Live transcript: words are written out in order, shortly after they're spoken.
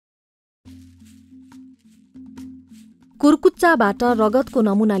कुर्कुच्चाबाट रगतको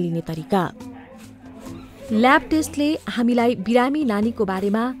नमुना लिने तरिका। ल्याब टेस्टले हामीलाई बिरामी नानीको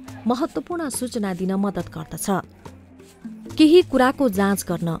बारेमा महत्त्वपूर्ण सूचना दिन मद्दत गर्दछ। केही कुराको जाँच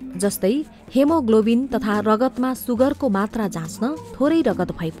गर्न, जस्तै हेमोग्लोबिन तथा रगतमा सुगरको मात्रा जाँच्न थोरै रगत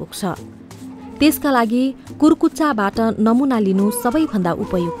भइपुग्छ। त्यसका लागि कुर्कुच्चाबाट नमुना लिनु सबैभन्दा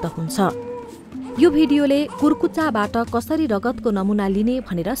उपयुक्त हुन्छ। यो भिडियोले कुर्कुच्चाबाट कसरी रगतको नमुना लिने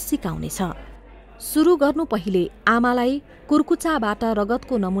भनेर सिकाउनेछ। सुरु गर्नु पहिले आमालाई कुर्कुच्चाबाट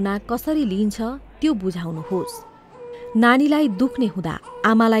रगतको नमुना कसरी लिइन्छ त्यो बुझाउनुहोस्। नानीलाई दुख्ने हुँदा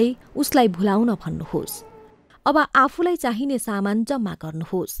आमालाई उसलाई भुलाउन भन्नुहोस्। अब आफूलाई चाहिने सामान जम्मा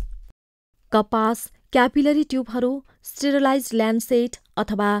गर्नुहोस्। कपास, क्यापिलरी ट्युबहरू, स्टेरिलाइज्ड ल्यान्डसेट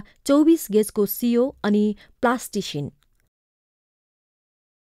अथवा 24 गेजको सियो अनि प्लास्टिसिन।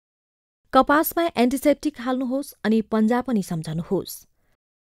 कपासमा एन्टिसेप्टिक हाल्नुहोस् अनि पन्जा पनि सम्झनुहोस्।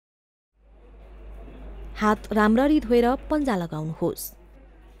 हात राम्ररी धोएर पन्जा लगाउनुहोस्।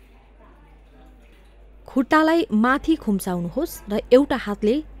 खुट्टालाई माथि खुम्चाउनुहोस् र एउटा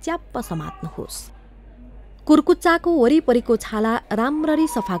हातले च्याप्प समात्नुहोस्। कुर्कुच्चाको वरिपरिको छाला राम्ररी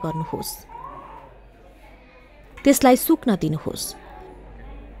सफा गर्नुहोस्। त्यसलाई सुक्न दिनुहोस्।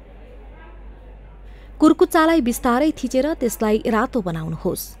 कुर्कुच्चालाई बिस्तारै थिचेर त्यसलाई रातो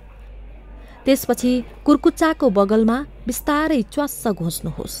बनाउनुहोस्। त्यसपछि कुर्कुच्चाको बगलमा बिस्तारै च्वास्स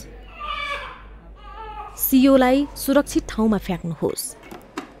घोच्नुहोस्। सियोलाई सुरक्षित ठाउँमा फ्याँक्नुहोस्।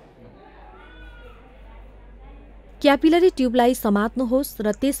 क्यापिलरी ट्युबलाई समात्नुहोस्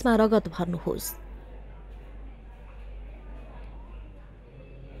र त्यसमा रगत भर्नुहोस्।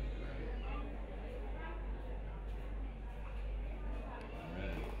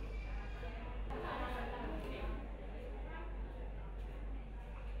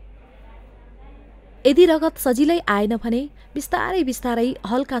 यदि रगत सजिलै आएन भने बिस्तारै बिस्तारै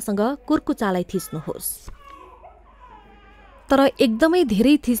हल्कासँग कुर्कुच्चालाई थिच्नुहोस्। तर एकदमै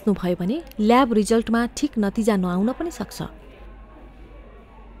धेरै थिच्नु भयो भने ल्याब रिजल्टमा ठिक नतिजा नआउन पनि सक्छ।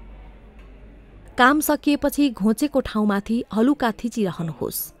 काम सकिएपछि घोचेको ठाउँमाथि हलुका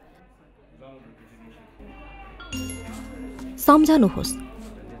थिचिरहनुहोस्। सम्झनुहोस्,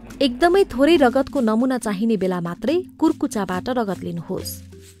 एकदमै थोरै रगतको नमुना चाहिने बेला मात्रै कुर्कुच्चाबाट रगत लिनुहोस्।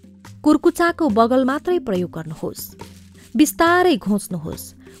 कुर्कुच्चाको बगल मात्रै प्रयोग गर्नुहोस्। बिस्तारै घोच्नुहोस्।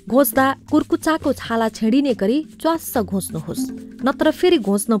 घोच्दा कुर्कुच्चाको छाला छेडिने गरी च्वास्स घोच्नुहोस्, नत्र फेरि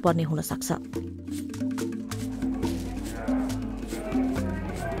घोच्नु पर्ने हुन सक्छ।